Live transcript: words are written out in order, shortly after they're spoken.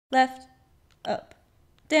left, up,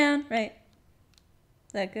 down, right.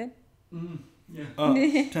 Is that good? Yeah.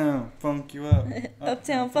 Uptown, funk you up.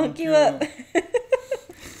 Uptown, funk you up.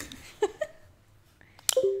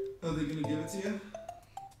 Are they gonna give it to you?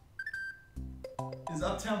 Is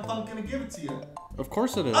Uptown Funk gonna give it to you? Of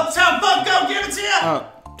course it is. Uptown Funk, go give it to you!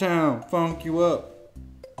 Uptown, funk you up.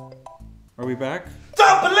 Are we back?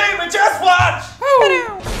 Don't believe me, just watch!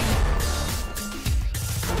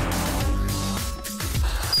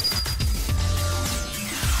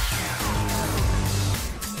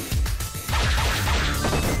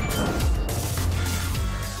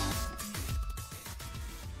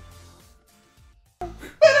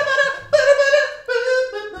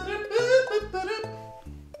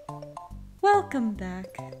 Welcome back.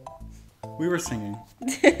 We were singing.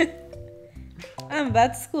 I'm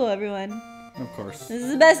about to school, everyone. Of course. This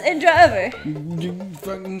is the best intro ever. You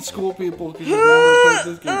fucking school people, because you never played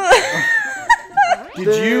this game.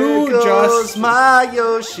 Did you just... my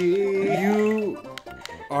Yoshi. You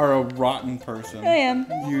are a rotten person. I am.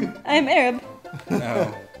 I'm Arab.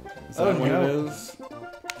 Oh. Is that what it is?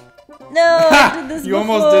 No, I did this You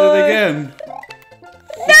before. almost did it again.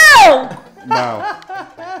 No! Wow.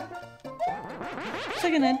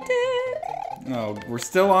 Sucking a dick. No, we're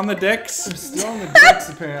still on the dicks. I'm still on the dicks,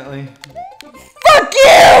 apparently. Fuck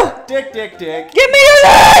you! Dick, dick, dick. Give me your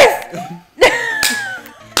knife!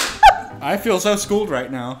 I feel so schooled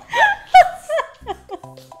right now.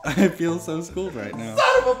 I feel so schooled right now.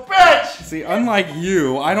 Son of a bitch! See, unlike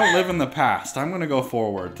you, I don't live in the past. I'm gonna go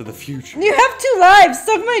forward to the future. You have 2 lives.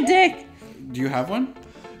 Suck my dick. Do you have one?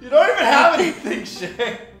 You don't even have anything,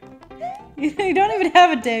 Shay. You don't even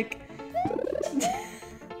have a dick.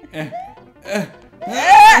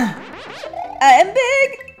 I'm big.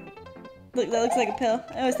 Look, that looks like a pill.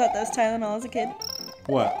 I always thought that was Tylenol as a kid.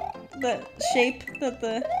 What? The shape that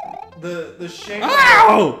the shape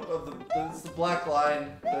Ow! of the black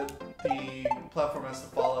line that the platform has to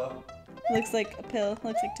follow. looks like a pill.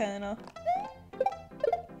 Looks like Tylenol.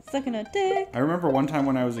 Sucking a dick. I remember one time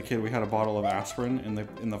when I was a kid, we had a bottle of aspirin in the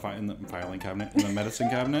filing cabinet, in the medicine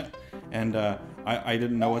cabinet, and I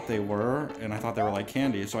didn't know what they were, and I thought they were like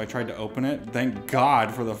candy, so I tried to open it. Thank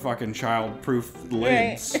God for the fucking child-proof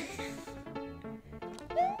lids. Right.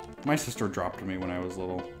 My sister dropped me when I was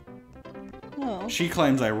little. Oh. She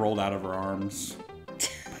claims I rolled out of her arms,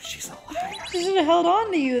 but she's a liar. She should have held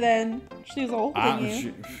on to you then. She was holding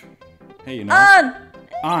you. Hey, you know.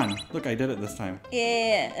 On! Look, I did it this time.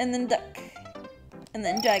 Yeah, and then duck. And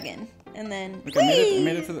then dragon. And then Look, I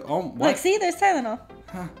made it to the... Oh, what? Look, see? There's Tylenol.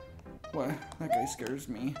 Huh. What? That guy scares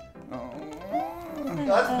me. Oh.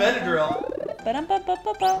 That's Benadryl.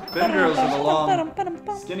 Benadryl's in the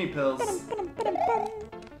long, skinny pills.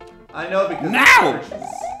 I know because... Now!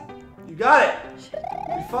 You got it!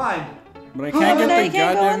 You'll be fine. But I can't no, get you the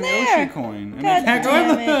can't go in goddamn there. Yoshi coin. And God I can't go in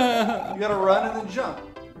damn there. You gotta run and then jump.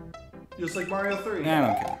 Just like Mario 3. I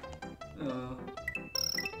don't care. Uh,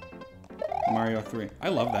 Mario 3. I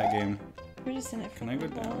love that game. We're just in it. Can I go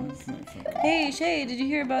down? Can I... Hey Shay, did you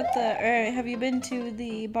hear about or have you been to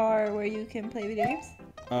the bar where you can play video games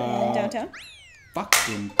in downtown?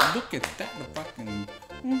 Fucking look at that! The fucking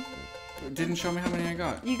didn't show me how many I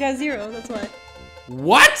got. You got 0. That's why.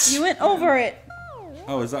 What? You went over it.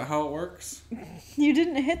 Oh, is that how it works? You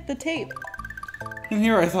didn't hit the tape. And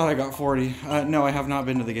here I thought I got 40. No, I have not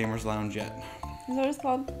been to the Gamers Lounge yet. Is that what it's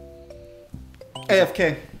called?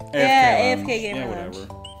 AFK. Yeah, Lounge. AFK Gamer Yeah, Lounge.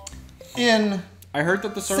 whatever. In I heard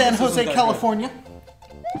that the service San isn't Jose, that California.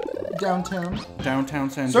 Downtown. good. Downtown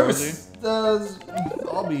San Service. Jose.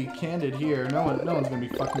 I'll be candid here. No one's gonna be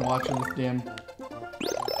fucking watching this damn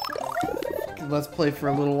Let's Play for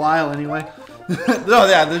a little while anyway. No,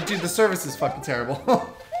 yeah, dude, the service is fucking terrible.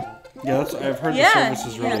 Yeah, I've heard Yeah, the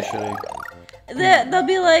service is really shitty. They'll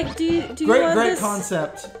be like, do you want great this?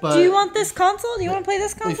 concept, but Do you want this console? Do you want to play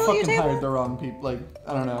this they console at your fucking table? hired the wrong people. Like,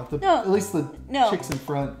 I don't know. No. At least the No. chicks in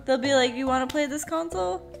front. They'll be like, you want to play this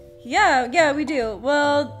console? Yeah, we do.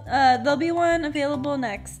 Well, there'll be one available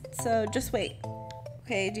next, so just wait.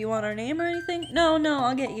 Okay, do you want our name or anything? No,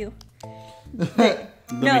 I'll get you.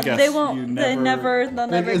 No, they won't. They'll never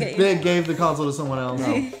get you. They gave the console to someone else.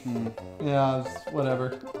 No. Yeah,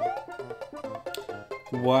 whatever.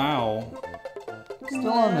 Wow. Still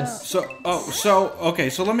on this. So okay,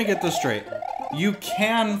 so let me get this straight. You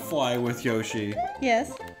can fly with Yoshi.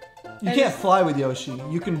 Yes. You can't fly with Yoshi.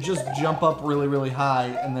 You can just jump up really, really high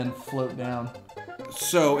and then float down.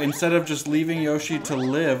 So instead of just leaving Yoshi to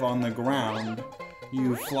live on the ground,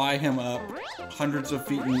 you fly him up hundreds of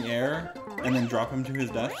feet in the air and then drop him to his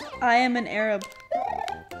death? I am an Arab.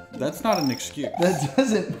 That's not an excuse. That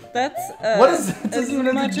doesn't... That's What is that? as Doesn't even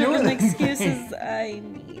have much to do of with an excuse anything. as I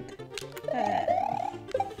need.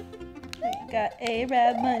 We got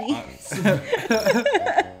A-Rab money.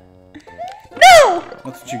 No!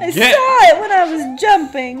 That's what you I get. saw it when I was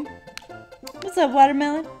jumping. What's up,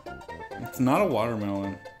 watermelon? It's not a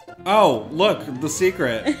watermelon. Oh, look, the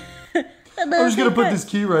secret. I'm just gonna put this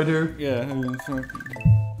key right here. Yeah.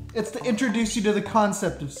 It's to introduce you to the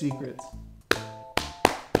concept of secrets.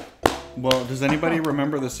 Well, does anybody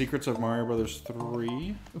remember the secrets of Mario Brothers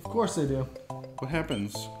 3? Of course I do. What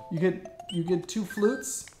happens? You get 2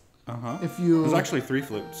 flutes. Uh-huh. If you... There's actually 3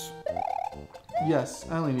 flutes. Yes,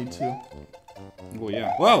 I only need 2. Well,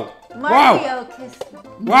 yeah. Whoa! Markio kissed me.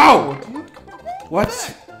 Wow! Dude.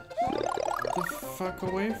 What? Get the fuck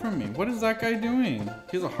away from me. What is that guy doing?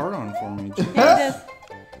 He has a heart on for me.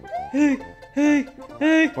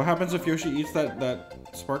 Hey. What happens if Yoshi eats that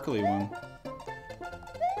sparkly one?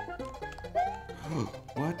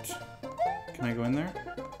 What? Can I go in there?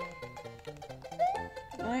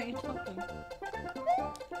 Why aren't you talking?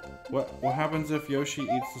 What happens if Yoshi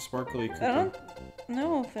eats the sparkly cookie? I don't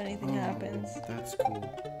know if anything happens. That's cool.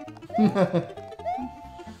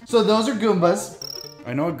 So those are Goombas.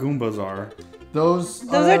 I know what Goombas are. Those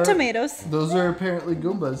are tomatoes. Those are apparently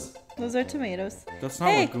Goombas. Those are tomatoes. That's not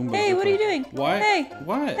Hey, what Goombas hey, look what are you like. doing? What? Hey,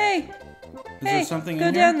 What? Hey, Is hey, there something go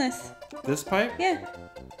in down here? this. This pipe? Yeah.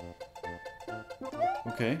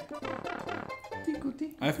 Okay.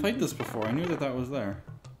 I've played this before. I knew that was there.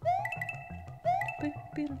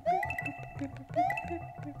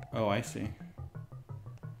 Oh, I see.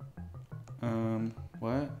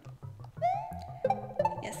 What?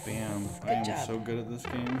 Yes. Bam. I Good am job. so good at this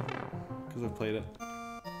game. Because I've played it.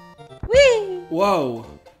 Whee! Whoa!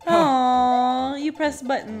 Aww, you pressed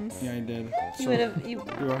buttons. Yeah, I did. You So, would have.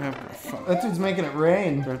 do I have... Fuck. That dude's making it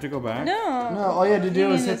rain. Do I have to go back? No. No, all you had to do You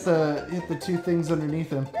was mean hit the 2 things underneath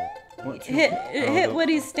him. What? Hit what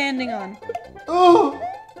he's standing on. Oh!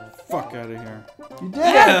 Fuck out of here. You did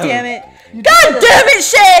God it! damn it! You God did it! damn it,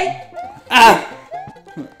 Shay!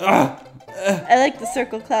 Ah! I like the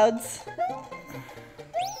circle clouds.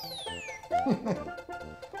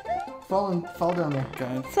 Fall down there.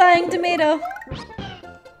 God. Flying tomato.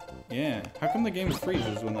 Yeah. How come the game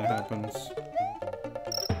freezes when that happens?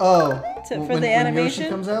 Oh. For when the Yoshi animation?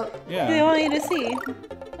 comes out? Yeah. They want you to see.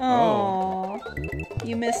 Oh. Aww.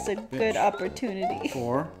 You missed a good opportunity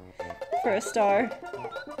 4. for a star.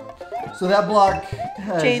 So that block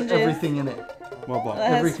has Changes. everything in it. What block?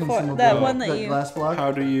 That Every has four, consumable that block. one that you. glass block.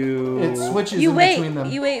 How do you... It switches You in wait. between them.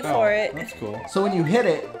 You wait Oh, for it. That's cool. So when you hit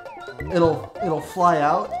it, it'll fly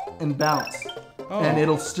out and bounce. Oh. And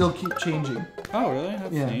it'll still keep changing. Oh, really?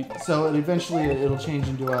 That's Yeah. neat. So eventually it'll change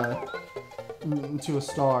into a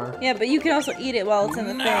star. Yeah, but you can also eat it while it's in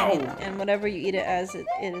the No. thing, and whatever you eat it as, it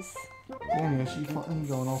is. Damn, Yoshi, I'm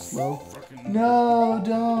going all slow. No,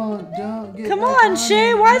 don't get Come back on,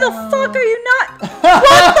 Shay. me, Why the no. fuck are you not? What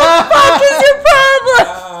the fuck is your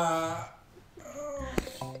problem?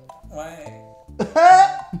 Why?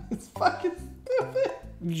 It's fucking stupid.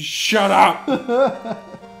 Shut up!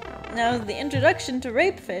 Now the introduction to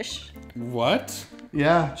rapefish. What?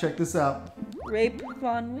 Yeah, check this out. Rape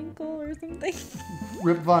Von Winkle or something.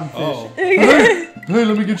 Rip Von Fish. Oh. Hey,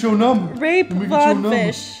 let me get your number. Rape Let me get your Von number.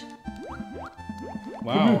 Fish.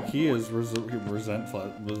 Wow, he is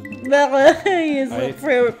resentful. He is I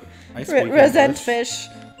speak resent English. fish.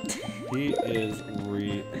 He is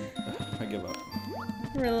I give up.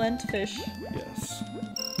 Relent fish. Yes.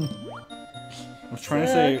 I was trying to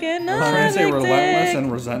say Sucking on my relentless dick.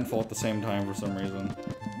 and resentful at the same time for some reason.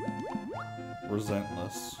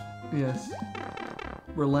 Resentless. Yes.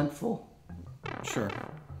 Relentful. Sure.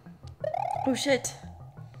 Oh shit.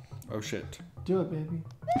 Oh shit. Do it, baby.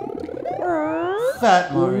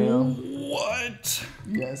 Fat Mario. What?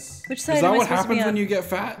 Yes. Which side Is am that I what supposed to happens be on? when you get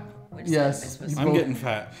fat? Which Yes. side am I supposed to I'm both- getting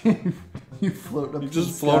fat. You float up. You to just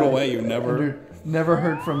the float sky away. You and never. you're never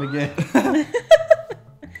heard from again.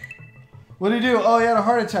 What did he do? Oh, he had a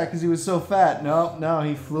heart attack because he was so fat. No,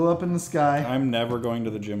 he flew up in the sky. I'm never going to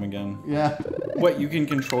the gym again. Yeah. What? You can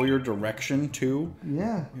control your direction too?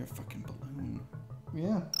 Yeah. You're a fucking balloon.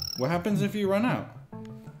 Yeah. What happens if you run out?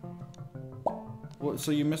 What? So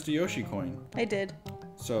you missed a Yoshi coin. I did.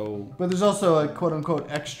 So But there's also a quote-unquote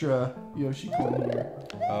extra Yoshi coin here.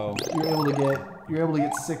 oh. You're able to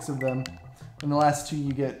get 6 of them. And the last 2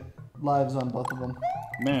 you get lives on both of them.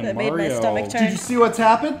 Man, That made my Mario. stomach turn. Did you see what's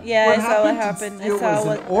happened? Yeah, What I saw what happened? happened. It I saw was an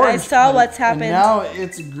what- I orange saw pipe, what's happened. And now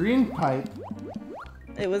it's a green pipe.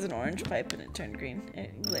 It was an orange pipe and it turned green.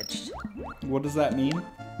 It glitched. What does that mean?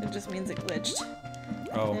 It just means it glitched.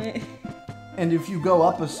 Oh. And if you go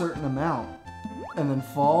up a certain amount and then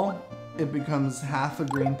fall, it becomes half a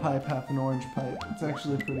green pipe, half an orange pipe. It's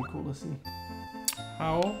actually pretty cool to see.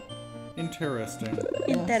 How interesting.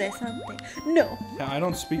 Interesante. No. Yeah, I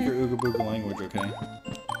don't speak your Ooga Booga language, okay?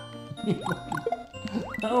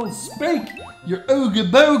 I don't speak your Ooga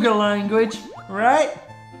Booga language, right?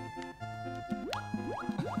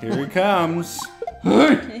 Here he comes.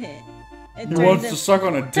 Hey! He wants to suck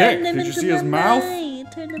on a dick. Did you see his mouth?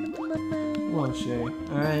 Turn them into my Whoa, Shay.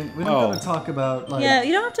 Alright, we don't gotta talk about, like... Yeah,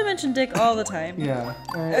 you don't have to mention dick all the time. Yeah.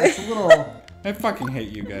 Alright, it's a little... I fucking hate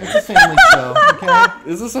you guys. It's a family show, okay?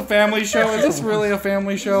 Is this a family show? Is this really a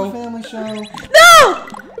family It's a show? family show. No!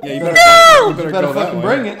 Yeah, you No! better You better go that fucking way.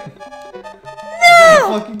 bring it. No! You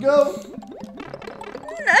better fucking go.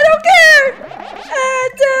 I don't care! I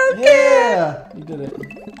don't care! Yeah! You did it.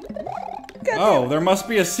 Oh, there must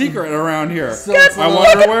be a secret around here. So it's a I little-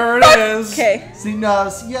 wonder where it is. Okay. See, no,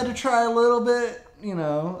 so you had to try a little bit, you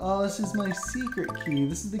know. Oh, this is my secret key.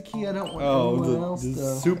 This is the key I don't want anyone Oh, else the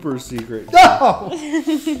to... super secret. No! I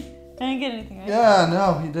didn't get anything right. Yeah,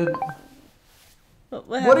 no, you didn't. What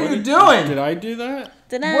What are happened? you doing? Did I do that?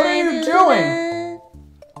 Did What I are you do doing? that?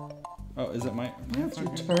 Oh, is it my? It's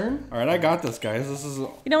your turn. All right, I got this, guys. This is. You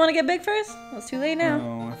don't want to get big first? Well, it's too late now.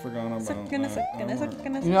 Oh, I forgot about Suck, gonna that. suck, gonna suck,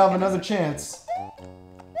 gonna You suck, have gonna another suck. chance.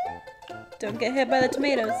 Don't get hit by the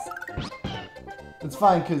tomatoes. It's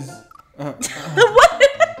fine, because, What did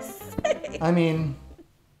I say? I mean...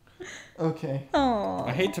 Okay. Oh,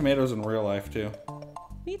 I hate tomatoes in real life too.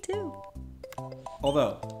 me too.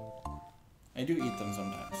 Although, I do eat them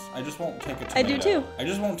sometimes. I just won't take a tomato. I do too. I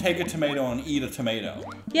just won't take a tomato and eat a tomato.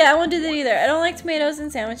 Yeah, I won't do that either. I don't like tomatoes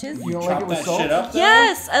in sandwiches. You don't like Chop it with that salt? shit up. Though?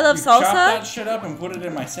 Yes, I love You chop that salsa. shit up and put it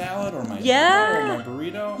in my salad or my Yeah. or my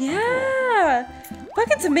burrito. Yeah,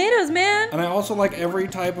 fucking tomatoes, man. And I also like every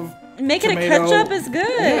type of Making a tomato- ketchup is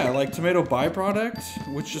good. Yeah, like tomato byproduct,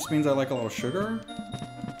 which just means I like a little sugar.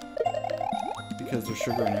 Because there's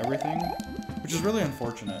sugar in everything. Which is really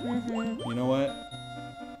unfortunate. You know what?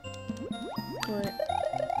 What?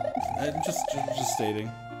 I'm just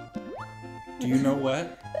stating. Do you know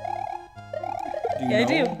what? Do you Yeah,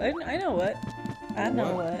 know? I do. I know what. I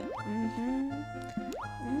know What? what. Mm-hmm.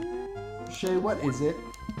 Shay, what is it?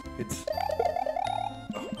 It's...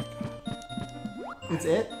 Oh my god. It's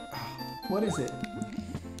it? What is it?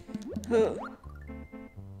 Who?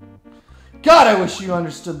 God, I wish you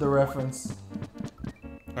understood the reference.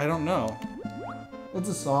 I don't know. It's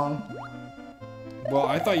a song. Well,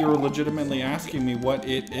 I thought you were legitimately asking me what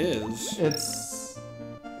it is. It's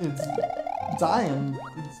dying.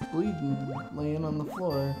 It's bleeding, laying on the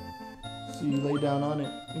floor. So you lay down on it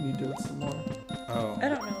and you do it some more. Oh. I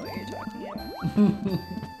don't know what you're talking about.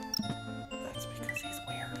 That's because he's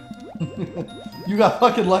weird. You got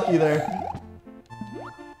fucking lucky there.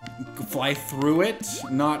 Fly through it,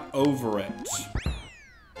 not over it.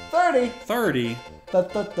 30. 30.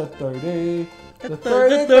 30. The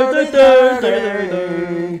 30,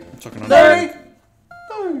 30. I'm sucking on 30. it.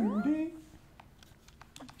 30.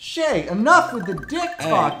 Shay, enough with the dick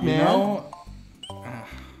talk, Hey, you man. know,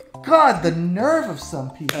 God, the nerve of some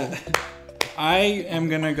people. I am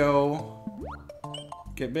gonna go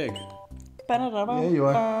get big. Yeah, you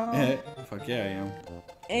are. Fuck yeah, I am.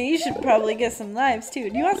 And you should probably get some knives too.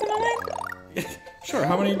 Do you want some of mine? Sure,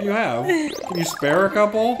 how many do you have? Can you spare a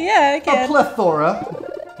couple? Yeah, I A can. plethora.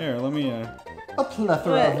 Here, let me, A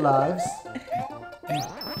plethora of What? lives.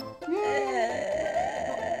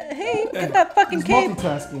 Hey, get that fucking He's cape.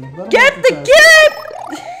 multitasking. Let him Get the multitask. cape!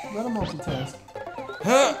 Let him multitask.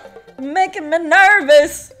 Huh. Making me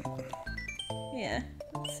nervous. Yeah,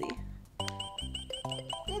 let's see.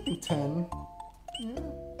 Maybe 10.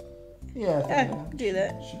 Yeah, I think that Do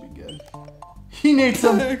that. should be good. He needs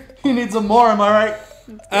some. He needs some more. Am I right?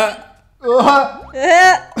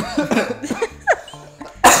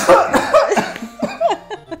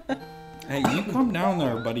 Hey, you come down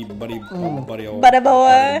there, buddy, old, Buddy boy.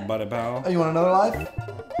 buddy Oh, pal. you want another life?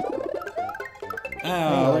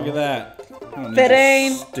 Oh, look at that. I don't need Fitting.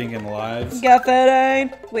 your stinking lives. Got that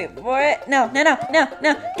in. Wait, what? No. Get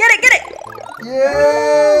it!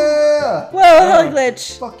 Yeah! Whoa, holy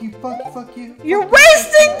glitch. Fuck you, fuck you. You're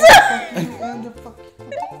wasting time! Fuck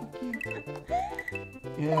you.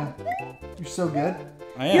 Yeah. You're so good.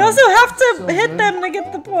 I am. You also have to So hit good. them to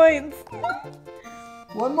get the points.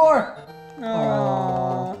 One more.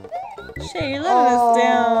 Aww. Shay, you're letting us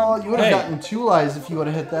down. You would have Hey. gotten 2 lives if you would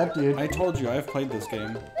have hit that dude. I told you, I've played this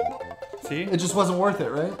game. See? It just wasn't worth it,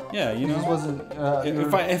 right? Yeah, you It just know. wasn't.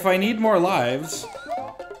 If I need more lives,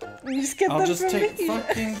 You just get I'll them just from take me.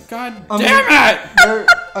 fucking. God I mean- damn it!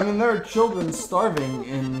 there are children starving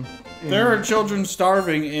in There are children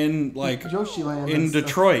starving in like Yoshi Land in and stuff.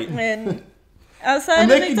 Detroit. And outside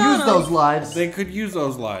and of they could use McDonald's. those lives. They could use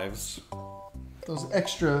those lives. Those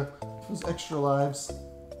extra Those extra lives.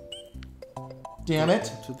 Damn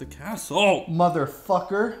it. To the castle.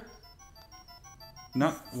 Motherfucker.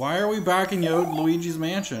 No, why are we back in Luigi's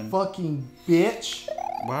mansion? Fucking bitch.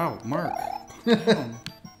 Wow, Mark. Damn.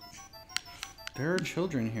 There are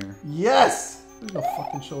children here. Yes! There's no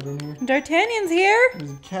fucking children here. D'Artagnan's here.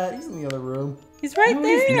 There's a cat. He's in the other room. He's right No,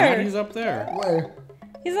 there. He's not. He's up there. Where?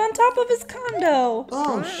 He's on top of his condo.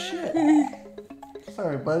 Oh, shit.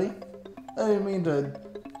 Sorry, buddy. I didn't mean to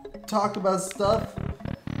talk about stuff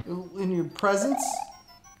in your presence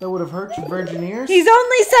that would have hurt your virgin ears. He's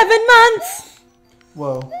only 7 months.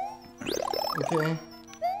 Whoa. Okay.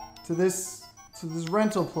 To this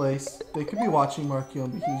rental place, they could be watching Markio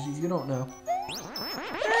and Bahiji. You don't know.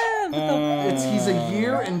 He's a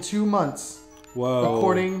year and 2 months. Whoa.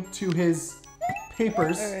 According to his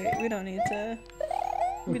papers. Alright, we don't need to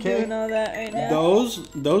be Okay. doing all that right now.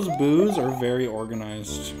 Those boos are very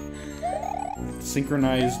organized.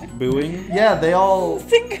 Synchronized booing. Yeah, they all.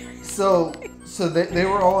 So they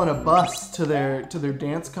were all on a bus to their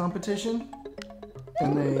dance competition,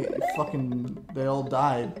 and they all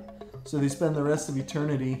died. So they spend the rest of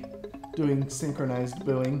eternity doing synchronized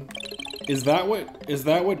booing. Is that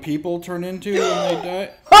what people turn into when they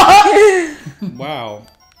die? Wow.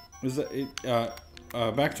 Is that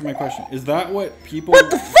back to my question. Is that what people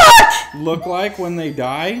look like when they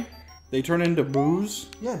die? They turn into boos?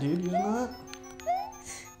 Yeah, dude, you didn't know that?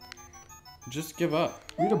 Just give up.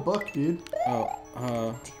 Read a book, dude. Oh,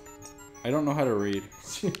 I don't know how to read.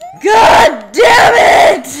 God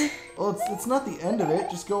damn it! Well, it's not the end of it.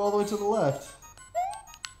 Just go all the way to the left.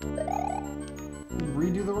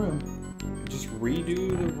 Redo the room. Just redo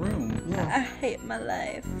the room. I Yeah. hate my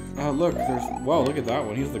life. Look, wow, look at that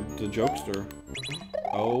one. He's the jokester.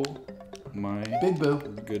 Oh my Big Boo.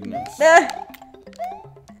 goodness.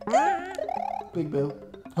 Big Boo.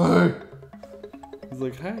 Hey. He's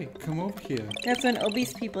like, hey, come over here. That's when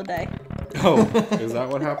obese people die. Oh, is that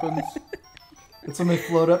what happens? It's when they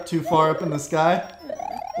float up too far up in the sky.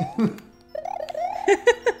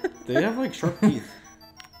 They have like sharp teeth.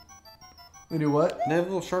 They do what? They have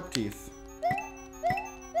little sharp teeth.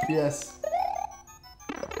 Yes.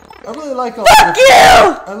 I really like all. Fuck you!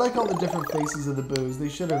 I like all the different faces of the boos. They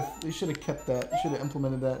should have kept that. They should have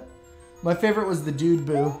implemented that. My favorite was the dude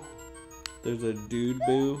boo. There's a dude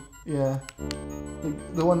boo. Yeah.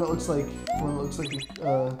 The one that looks like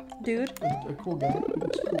Dude. a cool guy. He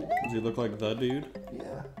looks cool. Does he look like the dude?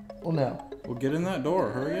 Yeah. Well, no. Well, get in that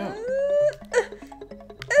door. Hurry up.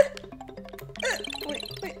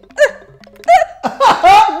 Wait.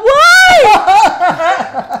 Why?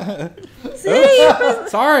 See?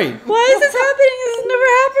 Sorry. Why is this happening? This has never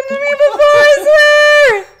happened to me before, I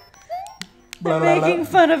swear! Blah, They're blah, making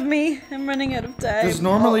fun of me. I'm running out of time. This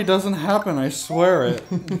normally doesn't happen. I swear it.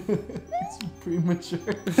 It's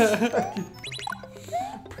premature.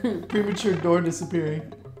 Premature door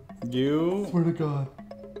disappearing. You. Swear to God.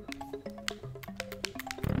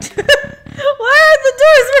 Why aren't the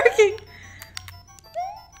doors working?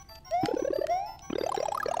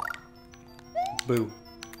 Boo.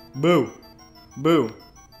 Boo. Boo.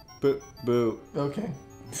 Boo. Boo. Okay.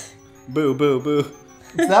 Boo. Boo. Boo.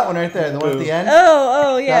 It's that one right there. The one at the end.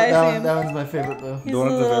 Oh, yeah, I see him. That one's my favorite boo. He's The one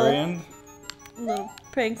a at the little- very end. Little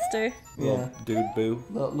prankster. Yeah. Little dude boo.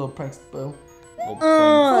 Little pranks boo. Little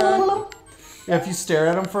prank. Yeah, if you stare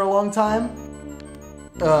at them for a long time,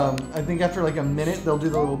 I think after like a minute they'll do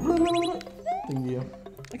the little thing to you.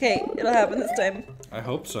 Okay, it'll happen this time. I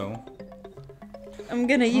hope so. I'm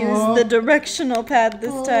gonna use the directional pad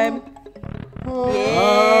this time. Oh,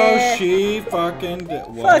 Yeah. she fucking did.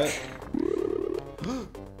 What? Fuck.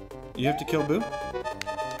 You have to kill Boo?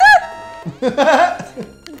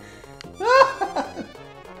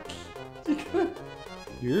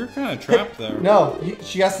 You're kind of trapped there. No,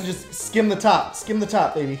 she has to just skim the top. Skim the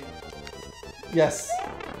top, baby. Yes.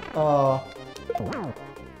 Wow.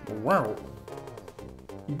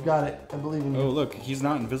 You got it. I believe in you. Oh, look, he's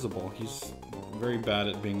not invisible. He's very bad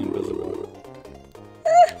at being invisible.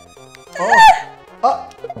 Oh,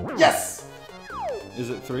 yes! Is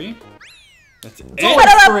it 3? That's it. It's always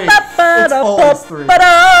 3. It's always 3.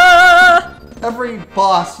 Every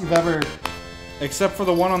boss you've ever... Except for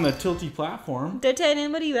the one on the tilty platform.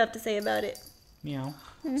 D'Artagnan, what do you have to say about it? Meow.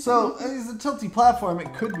 So, as a tilty platform,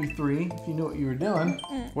 it could be 3 if you knew what you were doing.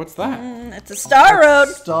 What's that? It's a Star Road.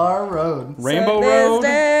 Star Road. Rainbow Road?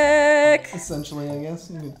 Sadistic. Essentially, I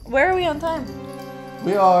guess. Where are we on time?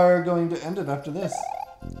 We are going to end it after this.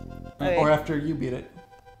 Okay. Or after you beat it.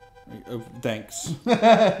 Thanks.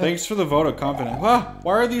 Thanks for the vote of confidence. Ah,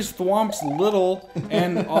 why are these thwomps little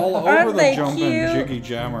and all over the jumping jiggy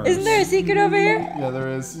jammers? Isn't there a secret over here? Yeah, there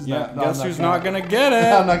is. Guess who's not gonna get it?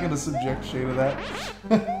 I'm not gonna subject Shay to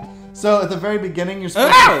that. So at the very beginning, you're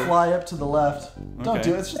supposed to fly up to the left. Don't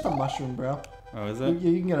do it. It's just a mushroom, bro. Oh, is it?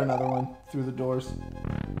 Yeah, you can get another one through the doors.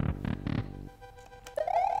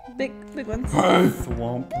 Big ones. Hey,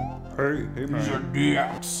 thwomp. Hey, man. These are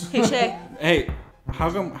dicks. Hey, Shay. Hey, how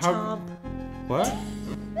come? Chomp. What?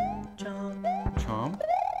 Chomp. Chomp?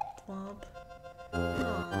 Thwomp.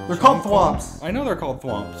 They're called thwomps. I know they're called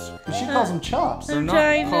thwomps. But she calls them chomps. They're not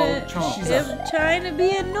called chomps. I'm trying to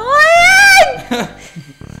be annoying!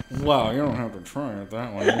 Wow, you don't have to try it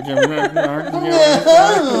that way.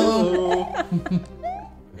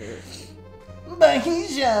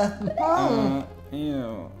 Bahija.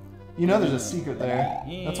 Ew. You know there's a secret there.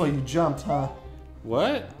 That's why you jumped, huh?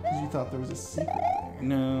 What? Because you thought there was a secret there.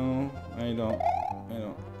 No, I don't.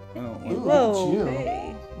 Ooh, Whoa, look at you.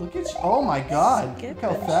 hey. Look at you. Oh my god. Skip Look how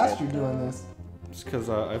and fast shit. you're doing this. It's because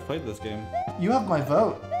I've played this game. You have my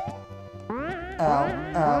vote. Ow, ow,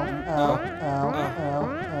 ow, ow, ow,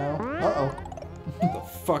 ow. Uh-oh. Get the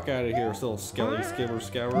fuck out of here, little skelly skibber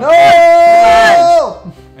scabber. No!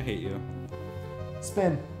 I hate you.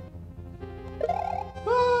 Spin.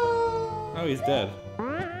 Oh, he's dead.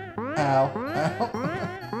 Ow, ow.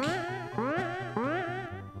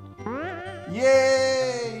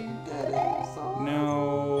 Yay! You did it. So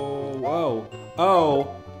No. Whoa.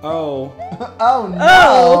 Oh. Oh. oh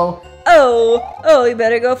no! Oh, you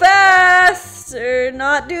better go fast or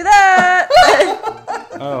not do that.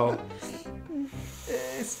 Oh.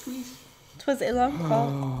 Squeeze. Was it a long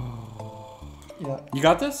call? Yeah, You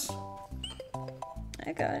got this?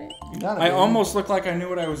 I got it. you got it. I baby. almost looked like I knew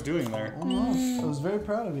what I was doing there. Almost. I was very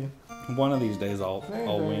proud of you. One of these days I'll Very,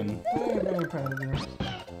 win. Very, very proud of you.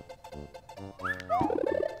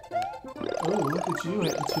 Oh, look at you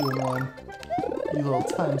hitting 2 and 1. You little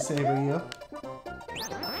time saver, you.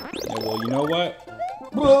 Yeah, well, you know what?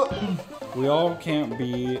 We all can't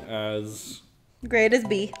be as... Great as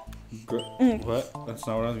B. What? That's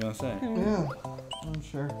not what I was gonna say. Yeah, I'm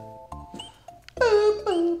sure.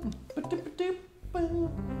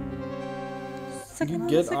 You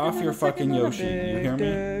get off your fucking Yoshi, you hear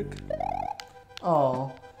me?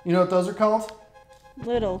 Oh, you know what those are called?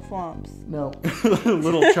 Little thwomps. No,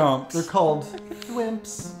 Little chomps. they're called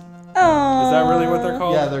thwimps. Oh. Is that really what they're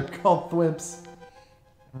called? Yeah, they're called thwimps.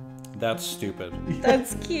 That's stupid.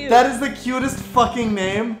 That's cute. That is the cutest fucking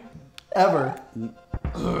name ever.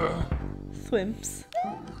 Thwimps.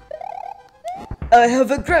 I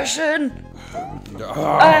have aggression.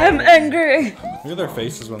 Ah, I am angry. look at their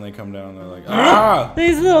faces when they come down. They're like, ah!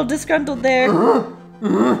 He's a little disgruntled there.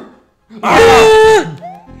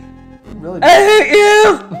 Really, I hate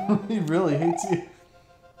you. he really hates you.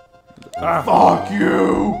 Ah. Fuck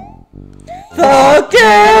you! Fuck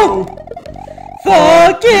you.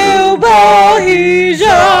 Fuck you,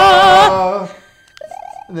 Bahija.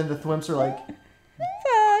 And then the thwimps are like, Fuck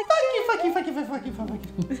you. fuck you.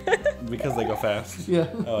 Because they go fast. Yeah.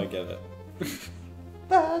 Oh, I get it.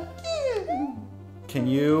 Fuck you. Can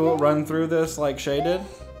you run through this like Shay did?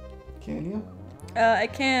 Can you? I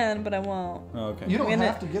can, but I won't. Oh, okay. You don't I'm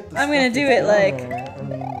gonna- have to get the I'm gonna stuff do that's it, down like- there. I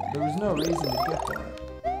mean, there was no reason to get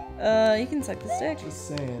that. You can suck the stick. Just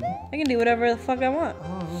saying. I can do whatever the fuck I want. Oh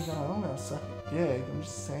my god, I don't gotta suck a dick. I'm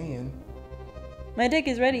just saying. My dick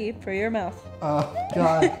is ready for your mouth. Oh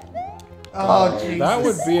god. Oh Jesus. That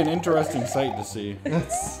would be an interesting sight to see.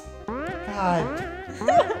 That's. God.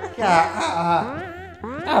 God.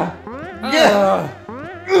 Yeah.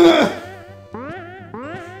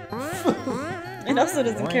 It also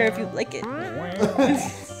doesn't care if you like it.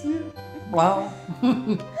 Wow.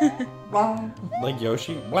 Wow. Like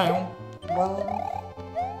Yoshi? Wow. Wow.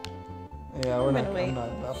 Yeah, I'm I'm wait. not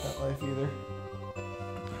about that life either.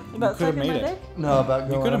 About could've sucking made my it. dick? No, about You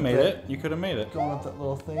going could have up made that, it. You could have made it. Going up that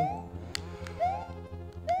little thing.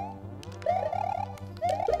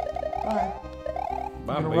 Bye.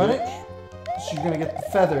 Bye, You gonna run bitch. it? So you're gonna get the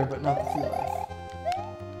feather, but not the free life.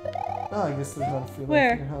 Oh, I guess there's not a free Where?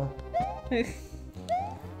 life here, huh?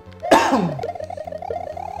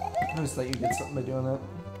 I just thought you'd get something by doing that.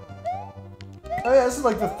 Oh yeah, this is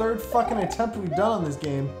like the 3rd fucking attempt we've done on this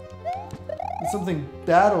game. And something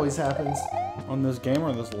bad always happens. On this game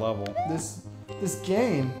or this level? This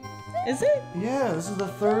game. Is it? Yeah, this is the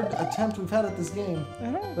 3rd attempt we've had at this game.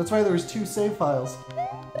 Oh. That's why there was 2 save files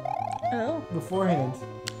Oh. beforehand.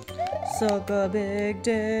 Suck a big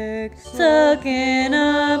dick. Sucking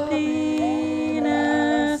a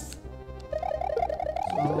penis.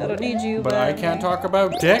 I don't need you, But I can't talk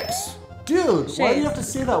about dicks. Dude, Shay. why do you have to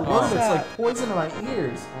say that word? It's like poison in my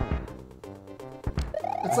ears.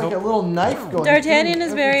 It's like a little knife going. D'Artagnan through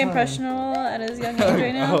is every very time. impressionable at his young age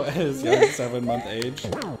right now. Oh, at his young 7-month age.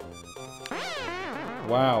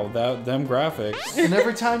 Wow, them graphics. And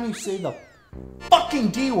every time you say the fucking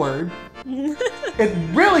D word, it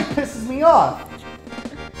really pisses me off.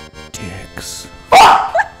 Dicks.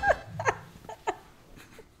 Fuck!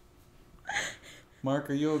 Mark,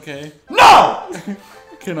 are you okay? No!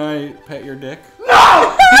 Can I pet your dick? No!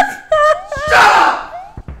 Shut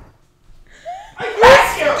up! I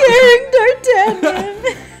hate you! Scaring D'Artagnan.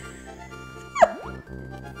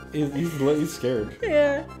 He's scared.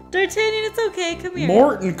 Yeah. D'Artagnan, it's okay. Come here.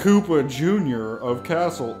 Morton Koopa Jr. of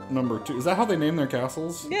Castle Number 2. Is that how they name their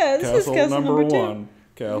castles? Yeah, this is Castle number 2. 1.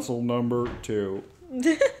 Castle number 2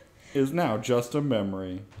 is now just a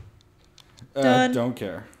memory. Done. Don't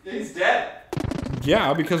care. He's dead.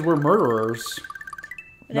 Yeah, because we're murderers.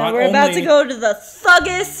 Now we're about to go to the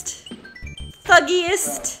thuggiest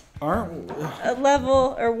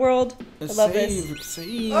level or world. I love this.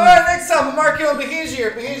 Save. Alright, next time, Markio Bahiji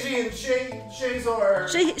here. Bahiji and shea-zor.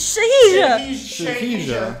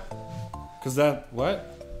 Shea-zor. Cause that,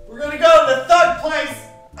 what? We're gonna go to the thug place.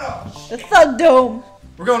 Oh, The Thug Dome.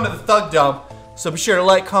 we're going to the Thug Dome. So be sure to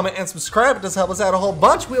like, comment, and subscribe. It does help us out a whole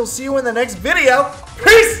bunch. We'll see you in the next video.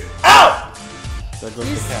 Peace out! There goes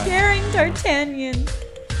You're the cat. scaring D'Artagnan.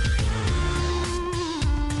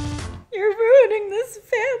 You're ruining this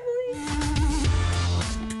family.